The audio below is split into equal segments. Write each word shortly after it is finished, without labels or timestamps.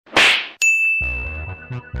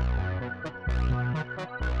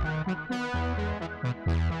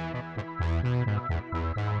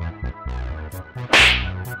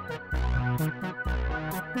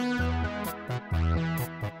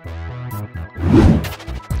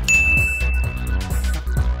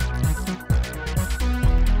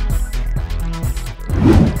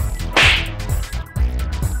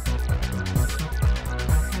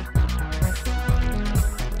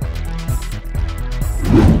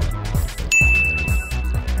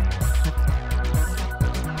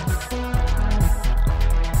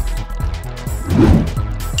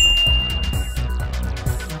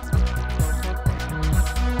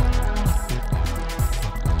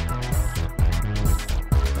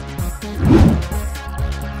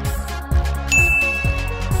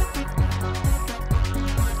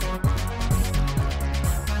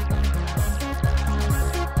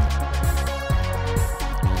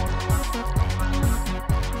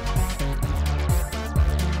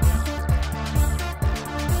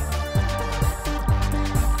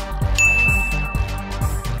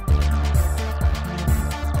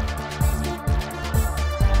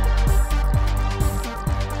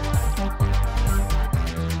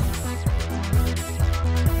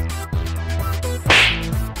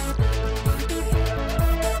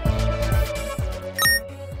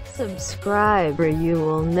Subscribe or you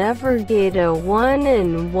will never get a 1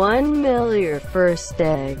 in 1 million first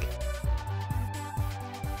egg.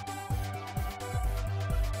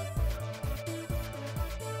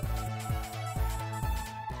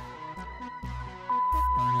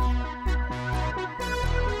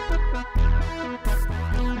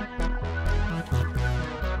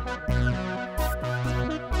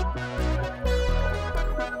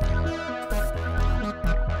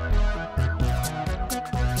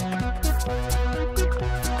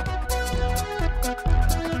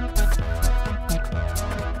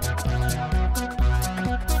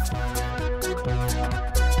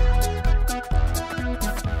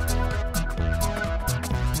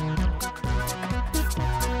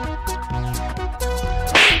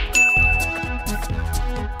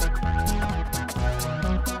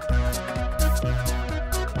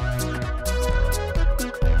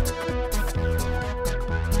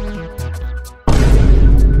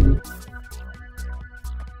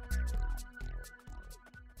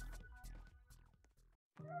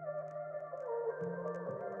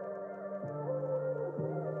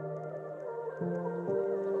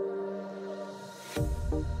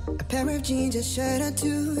 A pair of jeans, a shirt or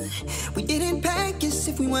two. We didn't pack as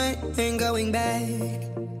if we weren't going back.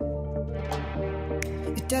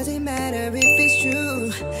 It doesn't matter if it's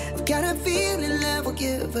true. I've got a feeling love will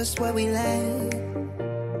give us what we lack.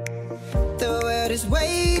 The world is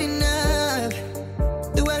waiting up.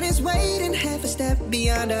 The world is waiting half a step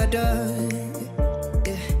beyond our door.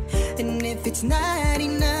 Yeah. And if it's not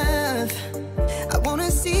enough, I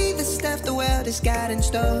wanna see the stuff the world has got in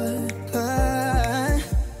store.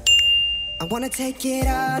 I wanna take it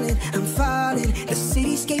all in, I'm falling. The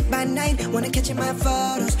cityscape by night, wanna catch in my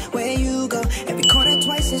photos. Where you go, every corner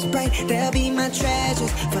twice as bright. They'll be my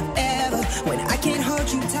treasures forever. When I can't hold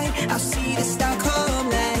you tight, I'll see the Stockholm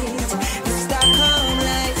lights. The Stockholm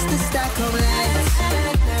lights, the Stockholm lights.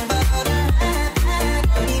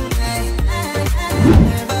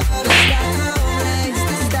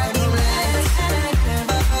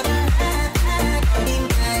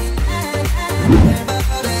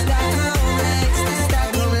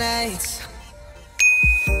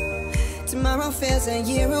 Tomorrow feels a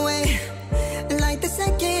year away, like the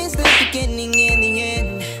seconds, the beginning and the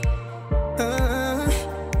end.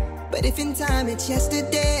 But if in time it's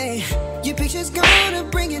yesterday, your picture's gonna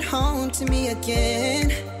bring it home to me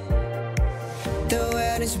again. The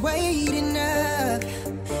world is waiting up.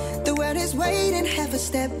 The world is waiting half a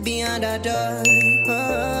step beyond our door.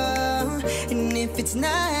 And if it's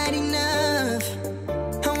not enough,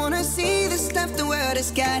 I wanna see the stuff the world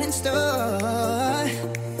has got in store.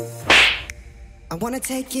 I wanna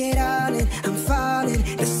take it all in, I'm falling.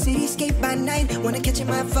 The cityscape by night, wanna catch in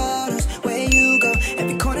my photos. Where you go,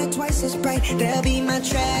 every corner twice as bright. They'll be my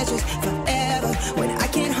treasures forever. When I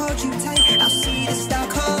can't hold you tight, I'll see the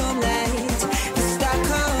Stockholm lights. The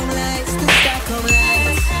Stockholm lights, the Stockholm lights.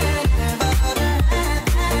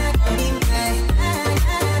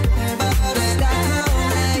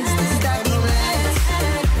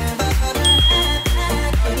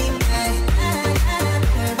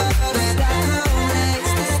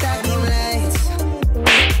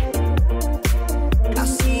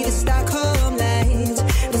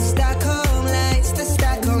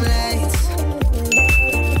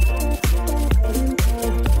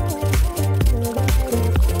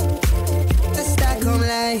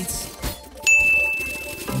 Lights.